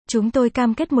Chúng tôi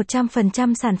cam kết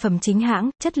 100% sản phẩm chính hãng,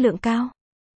 chất lượng cao.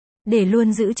 Để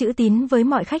luôn giữ chữ tín với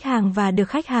mọi khách hàng và được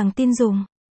khách hàng tin dùng.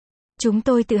 Chúng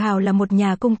tôi tự hào là một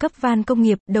nhà cung cấp van công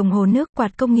nghiệp, đồng hồ nước,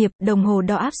 quạt công nghiệp, đồng hồ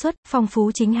đo áp suất, phong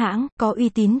phú chính hãng, có uy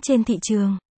tín trên thị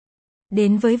trường.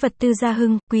 Đến với vật tư Gia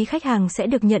Hưng, quý khách hàng sẽ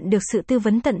được nhận được sự tư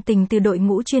vấn tận tình từ đội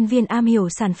ngũ chuyên viên am hiểu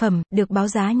sản phẩm, được báo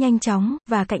giá nhanh chóng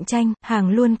và cạnh tranh, hàng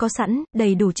luôn có sẵn,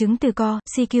 đầy đủ chứng từ co,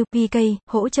 CQ, PK,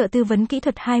 hỗ trợ tư vấn kỹ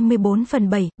thuật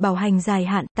 24/7, bảo hành dài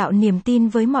hạn, tạo niềm tin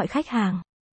với mọi khách hàng.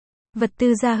 Vật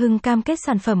tư Gia Hưng cam kết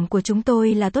sản phẩm của chúng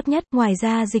tôi là tốt nhất, ngoài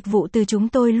ra dịch vụ từ chúng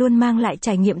tôi luôn mang lại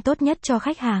trải nghiệm tốt nhất cho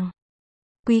khách hàng.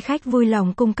 Quý khách vui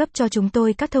lòng cung cấp cho chúng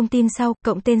tôi các thông tin sau,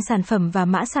 cộng tên sản phẩm và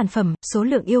mã sản phẩm, số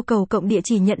lượng yêu cầu cộng địa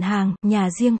chỉ nhận hàng, nhà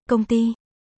riêng, công ty.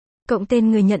 Cộng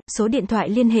tên người nhận, số điện thoại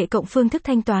liên hệ cộng phương thức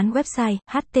thanh toán website,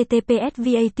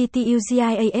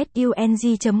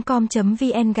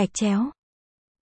 https://vattuzing.com.vn/.